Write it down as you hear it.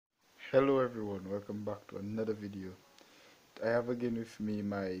Hello everyone, welcome back to another video. I have again with me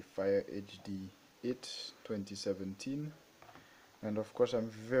my Fire HD 8 2017, and of course I'm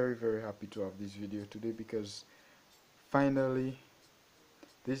very happy to have this video today because finally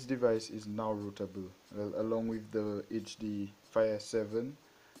this device is now rootable, along with the HD Fire 7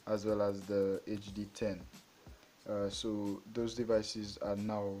 as well as the HD 10. So those devices are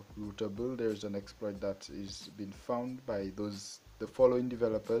now rootable. There's an exploit that is been found by the following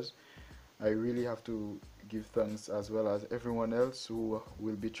developers. I really have to give thanks, as well as everyone else who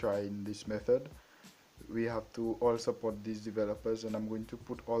will be trying this method. We have to all support these developers, and I'm going to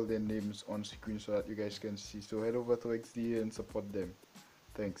put all their names on screen so that you guys can see. So head over to XDA and support them.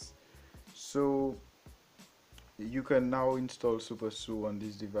 Thanks. So you can now install SuperSU on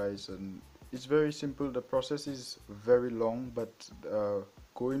this device, and it's very simple. The process is very long, but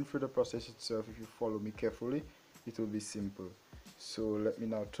going through the process itself, if you follow me carefully, it will be simple. So let me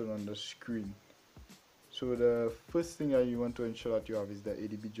now turn on the screen. So the first thing that you want to ensure that you have is the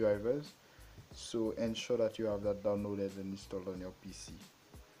ADB drivers. So ensure that you have that downloaded and installed on your PC.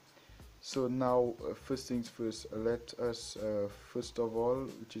 So now first things first, let us first of all,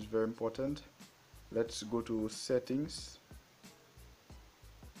 which is very important, let's go to settings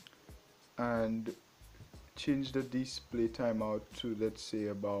and change the display timeout to, let's say,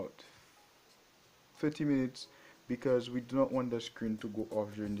 about 30 minutes, because we do not want the screen to go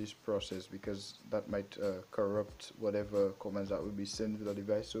off during this process, because that might corrupt whatever commands that will be sent to the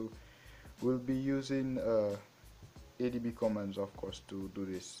device. So we'll be using ADB commands, of course, to do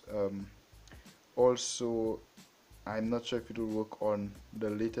this. Also, I'm not sure if it will work on the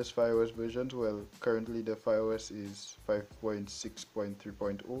latest FireOS versions. Well, currently the FireOS is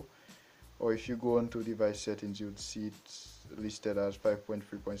 5.6.3.0, or if you go onto device settings, you would see it's listed as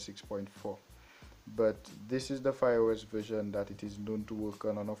 5.3.6.4. But this is the FireOS version that it is known to work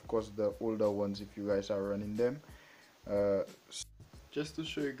on, and of course the older ones if you guys are running them. Just to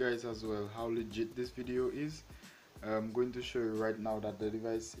show you guys as well how legit this video is, I'm going to show you right now that the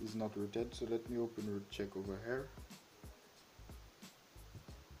device is not rooted. So let me open root check over here,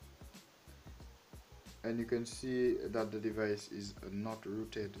 and you can see that the device is not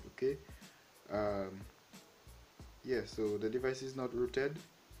rooted. Okay, yeah, so the device is not rooted.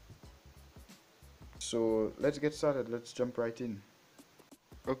 So let's get started. Let's jump right in.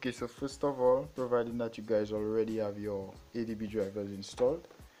 Okay, so first of all, providing that you guys already have your ADB drivers installed,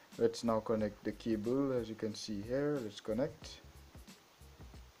 let's now connect the cable. As you can see here, let's connect.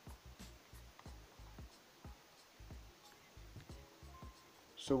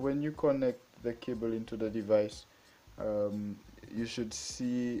 So when you connect the cable into the device, you should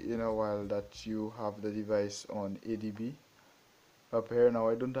see in a while that you have the device on ADB up here. Now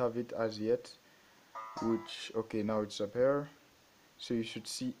I don't have it as yet, which, okay, now it's up here. So you should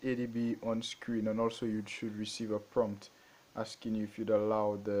see ADB on screen, and also you should receive a prompt asking you if you'd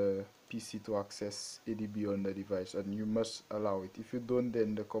allow the PC to access ADB on the device, and you must allow it. If you don't,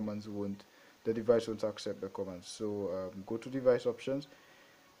 then the device won't accept the commands. So go to device options.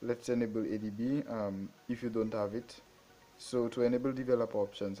 Let's enable ADB if you don't have it. So to enable developer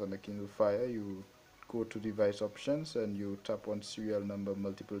options on the Kindle Fire, you go to device options and you tap on serial number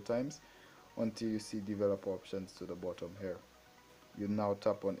multiple times until you see developer options to the bottom here. You now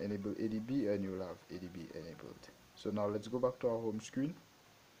tap on enable ADB and you'll have ADB enabled. So now let's go back to our home screen.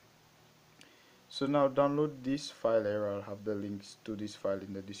 So now download this file here. I'll have the links to this file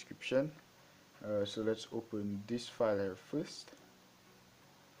in the description. So let's open this file here first.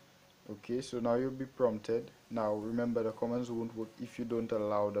 Okay, so now you'll be prompted. Now remember, the commands won't work if you don't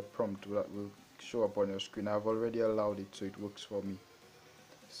allow the prompt that will show up on your screen. I've already allowed it, so it works for me.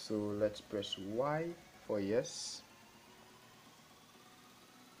 So let's press Y for yes.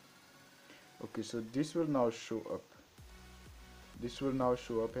 Okay, so this will now show up. This will now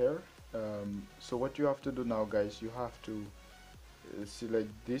show up here. So what you have to do now, guys, you have to select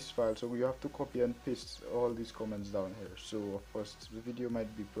this file. So you have to copy and paste all these commands down here. So of course the video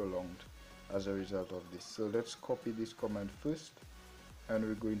might be prolonged as a result of this. So let's copy this command first, and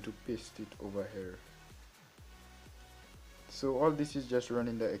we're going to paste it over here. So all this is just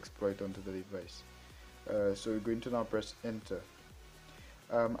running the exploit onto the device. So we're going to now press enter.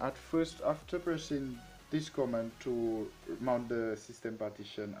 At first, after pressing this command to mount the system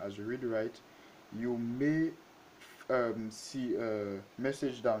partition as read write, you may see a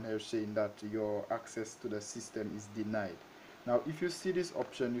message down here saying that your access to the system is denied. Now if you see this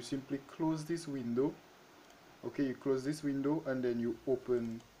option, you simply close this window. Okay, you close this window and then you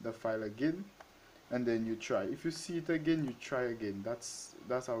open the file again, and then you try. If you see it again, you try again. That's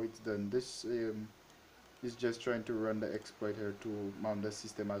how it's done. This it's just trying to run the exploit here to mount the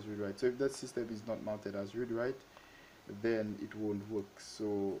system as read write. So if that system is not mounted as read write, then it won't work.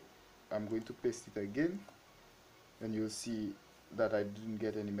 So I'm going to paste it again, and you'll see that I didn't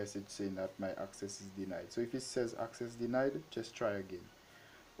get any message saying that my access is denied. So if it says access denied, just try again.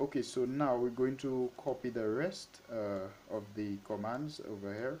 Okay, so now we're going to copy the rest of the commands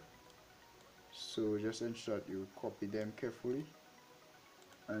over here. So just ensure that you copy them carefully,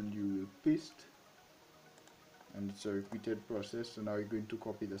 and you will paste, and it's a repeated process. So now we're going to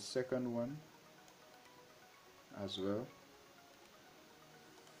copy the second one as well.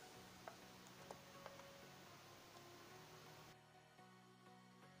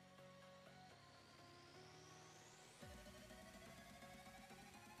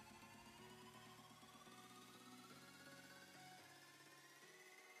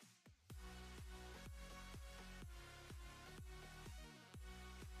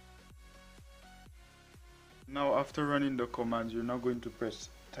 Now after running the commands, you're now going to press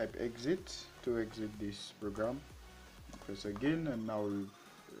type exit to exit this program. Press again, and now we'll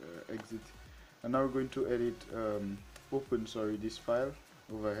exit, and now we're going to edit open this file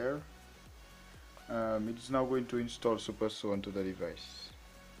over here. It's now going to install SuperSU onto the device.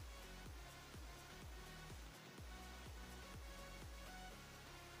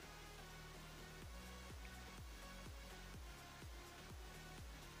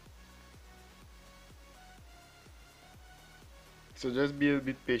 So just be a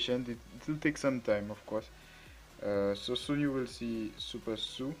bit patient, it will take some time, of course. So soon you will see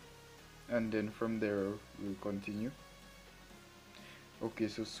SuperSU, and then from there we'll continue. Okay,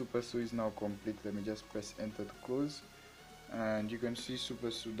 so SuperSU is now complete. Let me just press enter to close, and you can see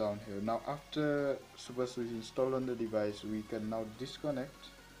SuperSU down here. Now after SuperSU is installed on the device, we can now disconnect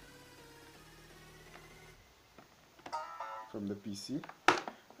from the PC,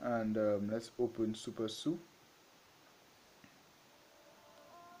 and let's open SuperSU.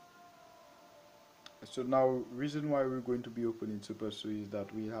 So now, reason why we're going to be opening SuperSU is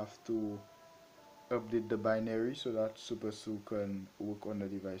that we have to update the binary so that SuperSU can work on the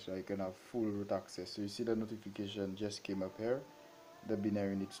device, so I can have full root access. So you see the notification just came up here. The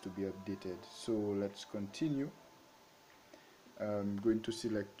binary needs to be updated. So let's continue. I'm going to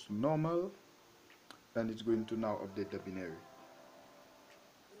select normal, and it's going to now update the binary.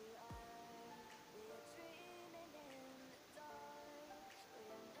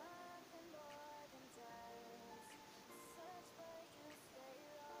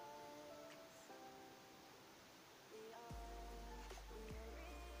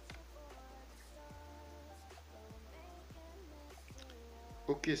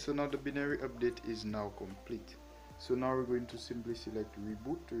 Okay, so now the binary update is now complete. So now we're going to simply select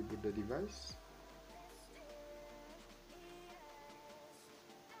reboot to reboot the device.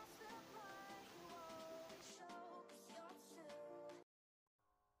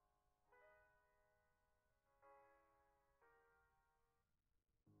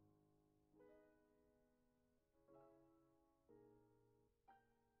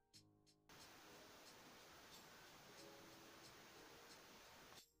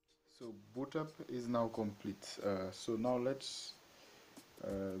 So boot up is now complete. So now let's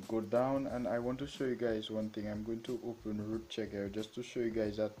go down, and I want to show you guys one thing. I'm going to open root checker just to show you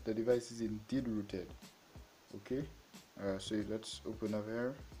guys that the device is indeed rooted. Okay, so let's open up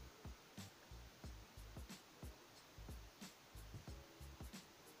here.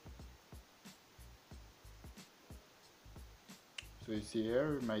 So you see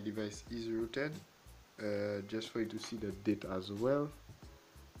here my device is rooted. Just for you to see the date as well.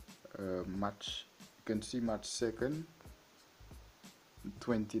 March, you can see March 2nd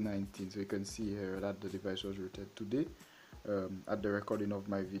 2019. So you can see here that the device was rooted today at the recording of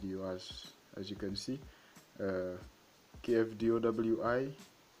my video, as you can see. KFDOWI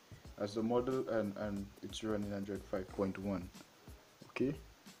as the model, and it's running Android 5.1. okay.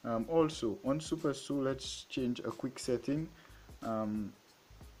 Also on SuperSU, let's change a quick setting.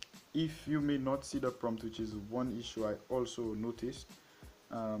 If you may not see the prompt, which is one issue I also noticed,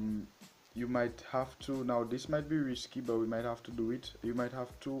 you might have to, now this might be risky, but we might have to do it. You might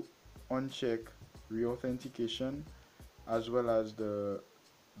have to uncheck reauthentication, as well as the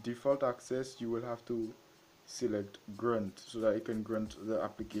default access. You will have to select grant so that you can grant the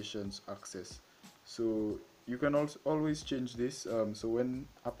applications access. So you can also always change this. So when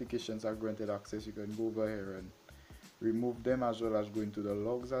applications are granted access, you can go over here and remove them, as well as go into the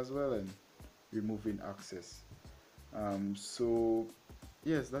logs as well and removing access. So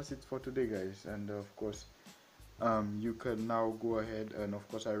yes, that's it for today, guys. And of course, you can now go ahead, and of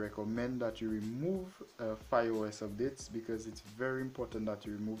course I recommend that you remove FireOS updates, because it's very important that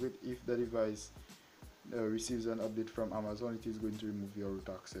you remove it. If the device receives an update from Amazon, it is going to remove your root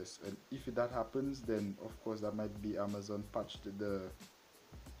access. And if that happens, then of course that might be Amazon patched the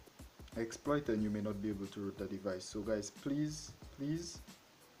exploit and you may not be able to root the device. So guys, please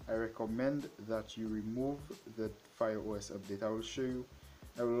I recommend that you remove the Fire OS update. I will show you.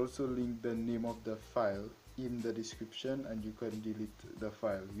 I will also link the name of the file in the description, and you can delete the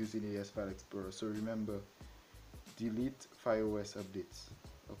file using AS File Explorer. So remember, delete Fire OS updates.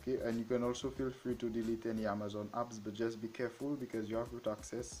 Okay, and you can also feel free to delete any Amazon apps, but just be careful because you have root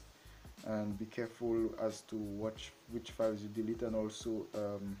access, and be careful as to which files you delete, and also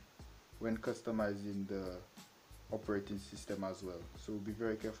when customizing the operating system as well. So be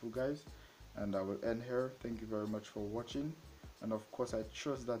very careful guys, and I will end here. Thank you very much for watching, and of course I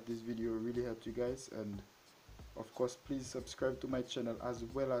trust that this video really helped you guys, and of course please subscribe to my channel, as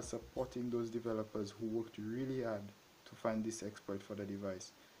well as supporting those developers who worked really hard to find this exploit for the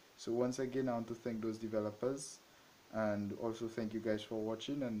device. So once again, I want to thank those developers, and also thank you guys for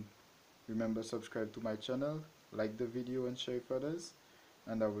watching, and remember, subscribe to my channel, like the video and share it with others,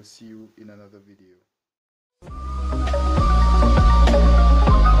 and I will see you in another video.